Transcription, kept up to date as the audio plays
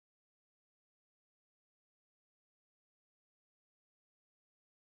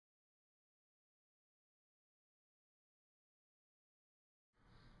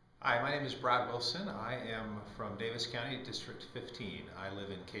Hi, my name is Brad Wilson. I am from Davis County, District 15. I live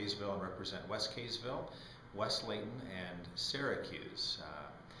in Kaysville and represent West Kaysville, West Layton, and Syracuse.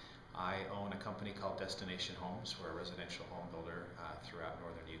 I own a company called Destination Homes. We're a residential home builder throughout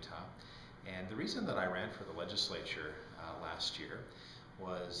northern Utah. And the reason that I ran for the legislature last year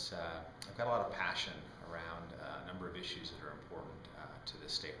was I've got a lot of passion around a number of issues that are important to the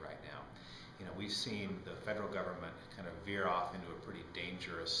state right now. You know, we've seen the federal government kind of veer off into a pretty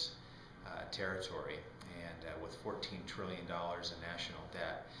dangerous territory, and with $14 trillion in national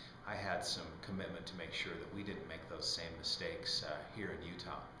debt, I had some commitment to make sure that we didn't make those same mistakes here in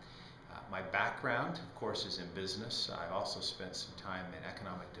Utah. My background, of course, is in business. I've also spent some time in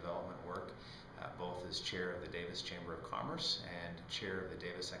economic development work, both as chair of the Davis Chamber of Commerce and chair of the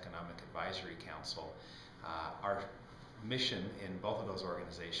Davis Economic Advisory Council. Our mission in both of those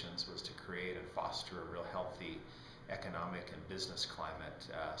organizations was to create and foster a real healthy economic and business climate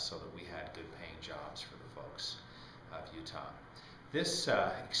so that we had good paying jobs for the folks of Utah. This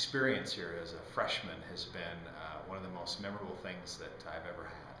experience here as a freshman has been one of the most memorable things that I've ever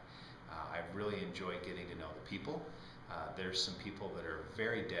had. I've really enjoyed getting to know the people. There's some people that are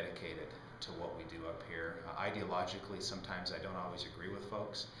very dedicated to what we do up here. Ideologically, sometimes I don't always agree with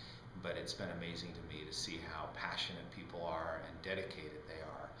folks, but it's been amazing to me to see how passionate people are and dedicated they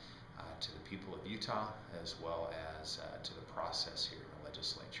are to the people of Utah, as well as to the process here in the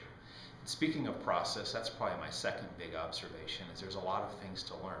legislature. And speaking of process, that's probably my second big observation, is there's a lot of things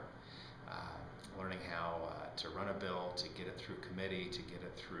to learn. Learning how to run a bill, to get it through committee, to get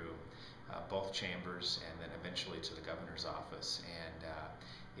it through both chambers, and then eventually to the governor's office. And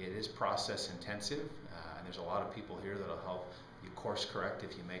it is process intensive, and there's a lot of people here that'll help you course correct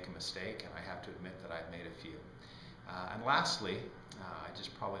if you make a mistake, and I have to admit that I've made a few. And lastly, I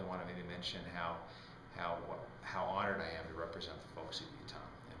just probably want to maybe mention how honored I am to represent the folks of Utah,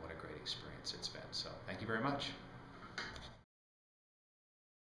 and what a great experience it's been. So thank you very much.